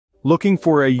Looking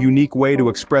for a unique way to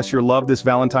express your love this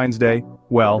Valentine's Day?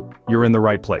 Well, you're in the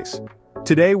right place.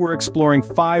 Today we're exploring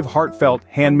 5 heartfelt,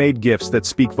 handmade gifts that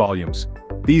speak volumes.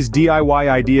 These DIY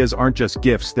ideas aren't just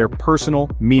gifts, they're personal,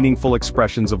 meaningful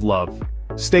expressions of love.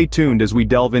 Stay tuned as we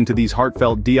delve into these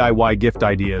heartfelt DIY gift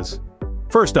ideas.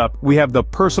 First up, we have the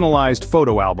personalized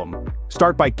photo album.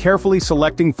 Start by carefully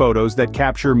selecting photos that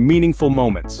capture meaningful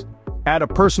moments. Add a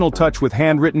personal touch with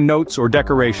handwritten notes or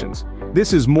decorations.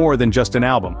 This is more than just an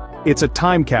album. It's a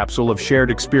time capsule of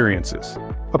shared experiences.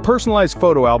 A personalized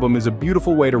photo album is a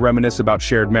beautiful way to reminisce about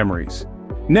shared memories.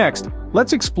 Next,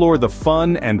 let's explore the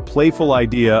fun and playful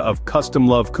idea of custom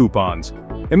love coupons.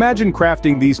 Imagine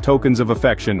crafting these tokens of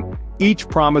affection, each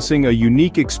promising a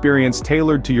unique experience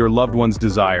tailored to your loved one's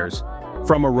desires.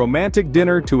 From a romantic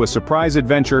dinner to a surprise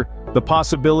adventure, the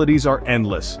possibilities are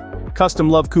endless.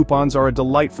 Custom love coupons are a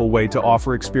delightful way to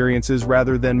offer experiences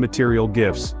rather than material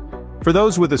gifts. For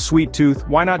those with a sweet tooth,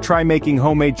 why not try making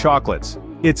homemade chocolates?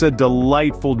 It's a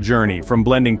delightful journey from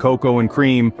blending cocoa and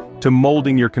cream to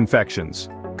molding your confections.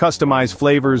 Customize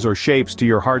flavors or shapes to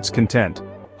your heart's content.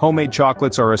 Homemade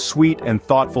chocolates are a sweet and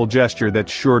thoughtful gesture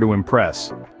that's sure to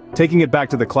impress. Taking it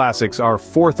back to the classics, our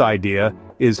fourth idea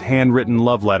is handwritten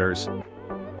love letters.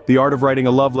 The art of writing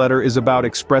a love letter is about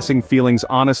expressing feelings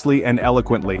honestly and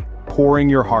eloquently, pouring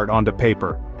your heart onto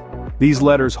paper. These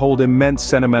letters hold immense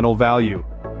sentimental value,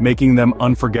 making them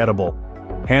unforgettable.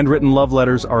 Handwritten love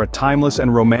letters are a timeless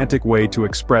and romantic way to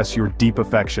express your deep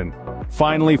affection.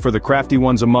 Finally, for the crafty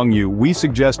ones among you, we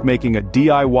suggest making a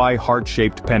DIY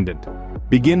heart-shaped pendant.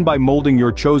 Begin by molding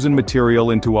your chosen material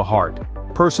into a heart.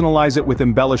 Personalize it with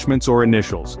embellishments or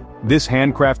initials. This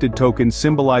handcrafted token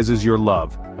symbolizes your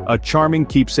love, a charming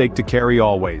keepsake to carry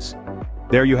always.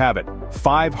 There you have it,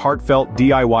 5 heartfelt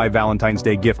DIY Valentine's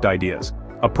Day gift ideas.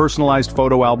 A personalized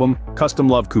photo album, custom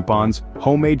love coupons,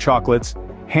 homemade chocolates,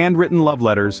 handwritten love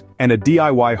letters, and a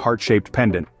DIY heart-shaped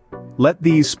pendant. Let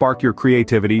these spark your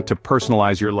creativity to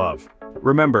personalize your love.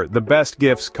 Remember, the best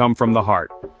gifts come from the heart.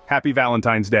 Happy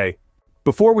Valentine's Day.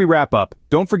 Before we wrap up,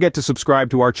 don't forget to subscribe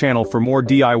to our channel for more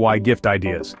DIY gift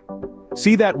ideas.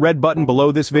 See that red button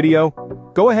below this video?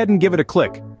 Go ahead and give it a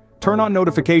click. Turn on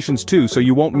notifications too so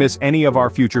you won't miss any of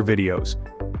our future videos.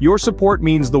 Your support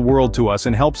means the world to us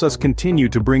and helps us continue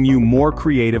to bring you more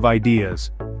creative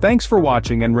ideas. Thanks for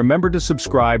watching and remember to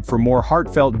subscribe for more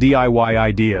heartfelt DIY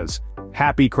ideas.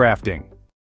 Happy crafting!